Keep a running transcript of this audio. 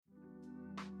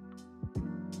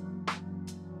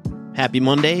Happy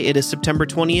Monday. It is September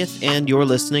 20th, and you're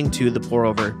listening to The Pour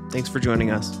Over. Thanks for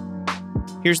joining us.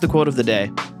 Here's the quote of the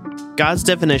day. God's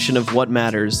definition of what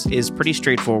matters is pretty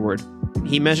straightforward.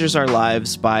 He measures our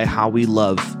lives by how we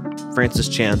love. Francis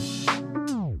Chan.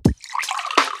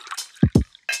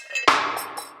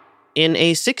 In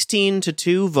a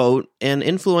 16-2 vote, an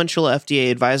influential FDA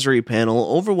advisory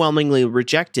panel overwhelmingly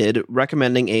rejected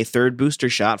recommending a third booster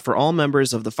shot for all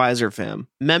members of the Pfizer fam.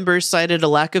 Members cited a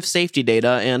lack of safety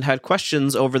data and had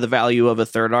questions over the value of a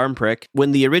third arm prick,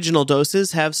 when the original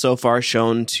doses have so far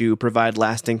shown to provide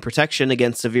lasting protection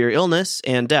against severe illness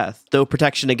and death, though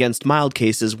protection against mild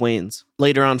cases wanes.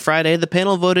 Later on Friday, the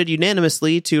panel voted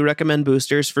unanimously to recommend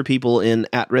boosters for people in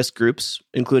at-risk groups,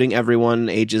 including everyone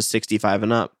ages 65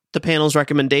 and up. The panel's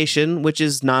recommendation, which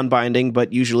is non-binding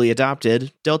but usually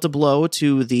adopted, dealt a blow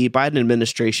to the Biden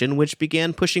administration, which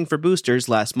began pushing for boosters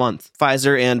last month.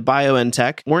 Pfizer and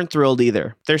BioNTech weren't thrilled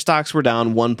either. Their stocks were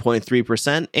down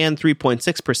 1.3% and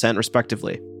 3.6%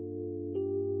 respectively.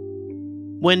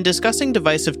 When discussing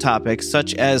divisive topics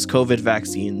such as COVID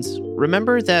vaccines,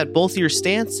 remember that both your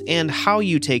stance and how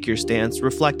you take your stance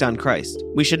reflect on Christ.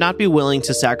 We should not be willing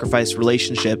to sacrifice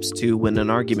relationships to win an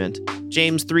argument.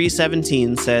 James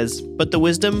 3:17 says, "But the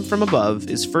wisdom from above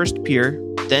is first pure,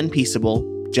 then peaceable,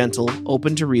 gentle,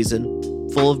 open to reason,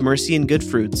 full of mercy and good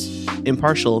fruits,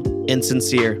 impartial and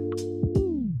sincere."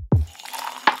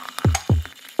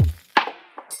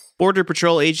 Border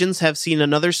Patrol agents have seen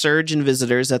another surge in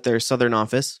visitors at their southern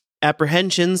office.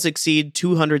 Apprehensions exceed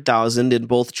 200,000 in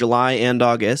both July and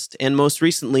August, and most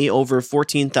recently, over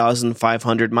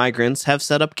 14,500 migrants have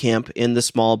set up camp in the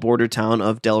small border town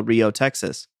of Del Rio,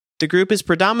 Texas. The group is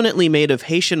predominantly made of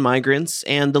Haitian migrants,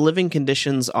 and the living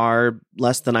conditions are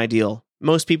less than ideal.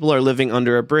 Most people are living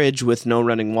under a bridge with no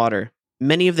running water.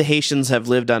 Many of the Haitians have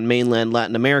lived on mainland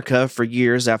Latin America for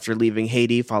years after leaving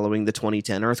Haiti following the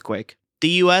 2010 earthquake. The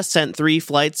U.S. sent 3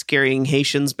 flights carrying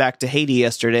Haitians back to Haiti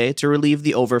yesterday to relieve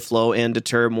the overflow and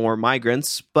deter more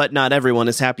migrants, but not everyone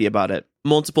is happy about it.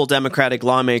 Multiple Democratic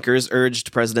lawmakers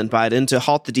urged President Biden to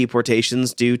halt the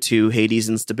deportations due to Haiti's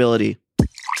instability.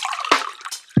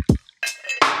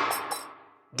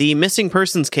 The missing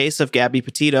persons case of Gabby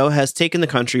Petito has taken the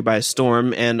country by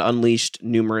storm and unleashed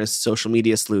numerous social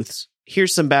media sleuths.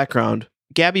 Here's some background.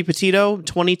 Gabby Petito,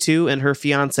 22, and her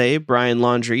fiancé, Brian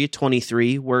Laundrie,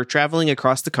 23, were traveling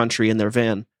across the country in their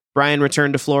van. Brian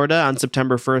returned to Florida on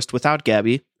September 1st without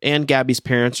Gabby, and Gabby's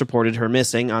parents reported her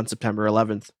missing on September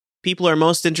 11th. People are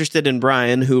most interested in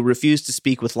Brian, who refused to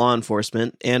speak with law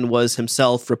enforcement and was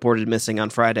himself reported missing on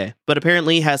Friday, but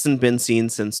apparently hasn't been seen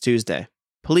since Tuesday.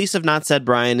 Police have not said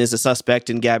Brian is a suspect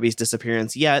in Gabby's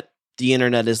disappearance yet. The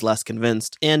internet is less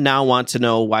convinced, and now want to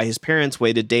know why his parents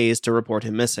waited days to report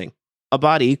him missing. A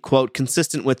body, quote,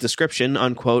 consistent with description,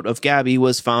 unquote, of Gabby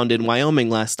was found in Wyoming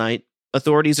last night.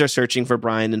 Authorities are searching for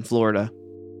Brian in Florida.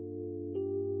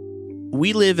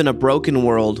 We live in a broken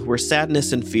world where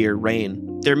sadness and fear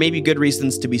reign. There may be good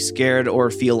reasons to be scared or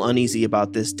feel uneasy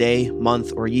about this day,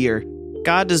 month, or year.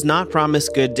 God does not promise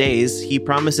good days, he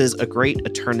promises a great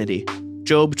eternity.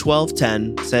 Job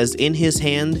 12:10 says, "In his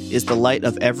hand is the light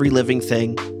of every living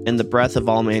thing and the breath of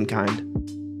all mankind."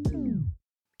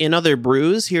 In other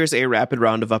brews, here's a rapid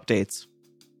round of updates.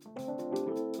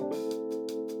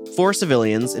 4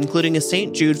 civilians, including a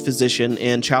St. Jude physician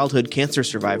and childhood cancer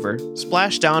survivor,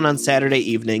 splashed down on Saturday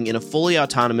evening in a fully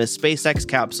autonomous SpaceX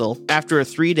capsule after a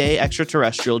 3-day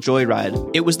extraterrestrial joyride.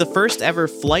 It was the first ever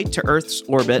flight to Earth's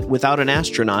orbit without an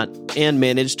astronaut and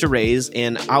managed to raise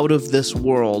an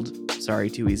out-of-this-world,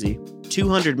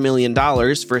 $200 million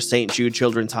for St. Jude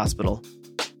Children's Hospital.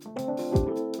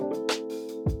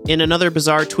 In another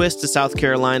bizarre twist to South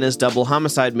Carolina's double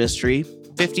homicide mystery,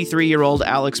 53-year-old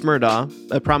Alex Murdaugh,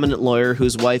 a prominent lawyer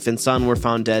whose wife and son were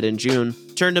found dead in June,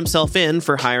 turned himself in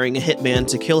for hiring a hitman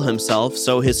to kill himself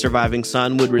so his surviving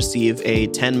son would receive a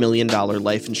 $10 million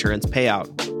life insurance payout.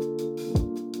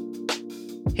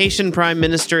 Haitian Prime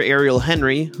Minister Ariel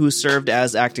Henry, who served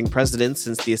as acting president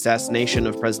since the assassination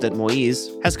of President Moïse,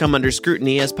 has come under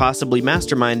scrutiny as possibly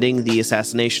masterminding the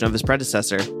assassination of his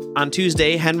predecessor. On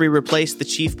Tuesday, Henry replaced the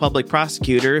chief public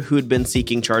prosecutor who'd been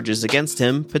seeking charges against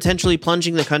him, potentially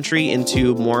plunging the country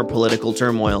into more political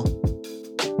turmoil.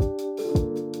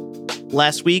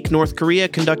 Last week, North Korea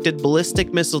conducted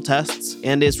ballistic missile tests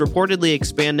and is reportedly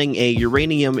expanding a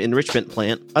uranium enrichment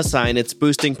plant, a sign it's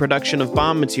boosting production of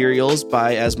bomb materials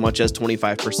by as much as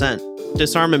 25%.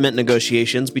 Disarmament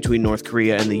negotiations between North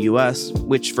Korea and the U.S.,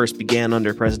 which first began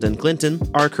under President Clinton,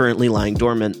 are currently lying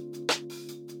dormant.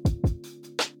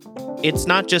 It's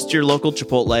not just your local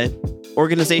Chipotle.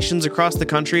 Organizations across the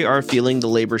country are feeling the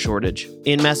labor shortage.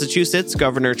 In Massachusetts,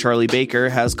 Governor Charlie Baker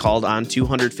has called on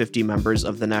 250 members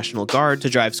of the National Guard to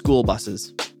drive school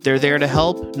buses. They're there to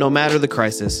help, no matter the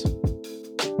crisis.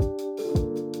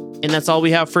 And that's all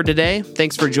we have for today.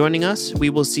 Thanks for joining us. We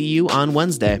will see you on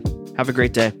Wednesday. Have a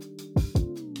great day.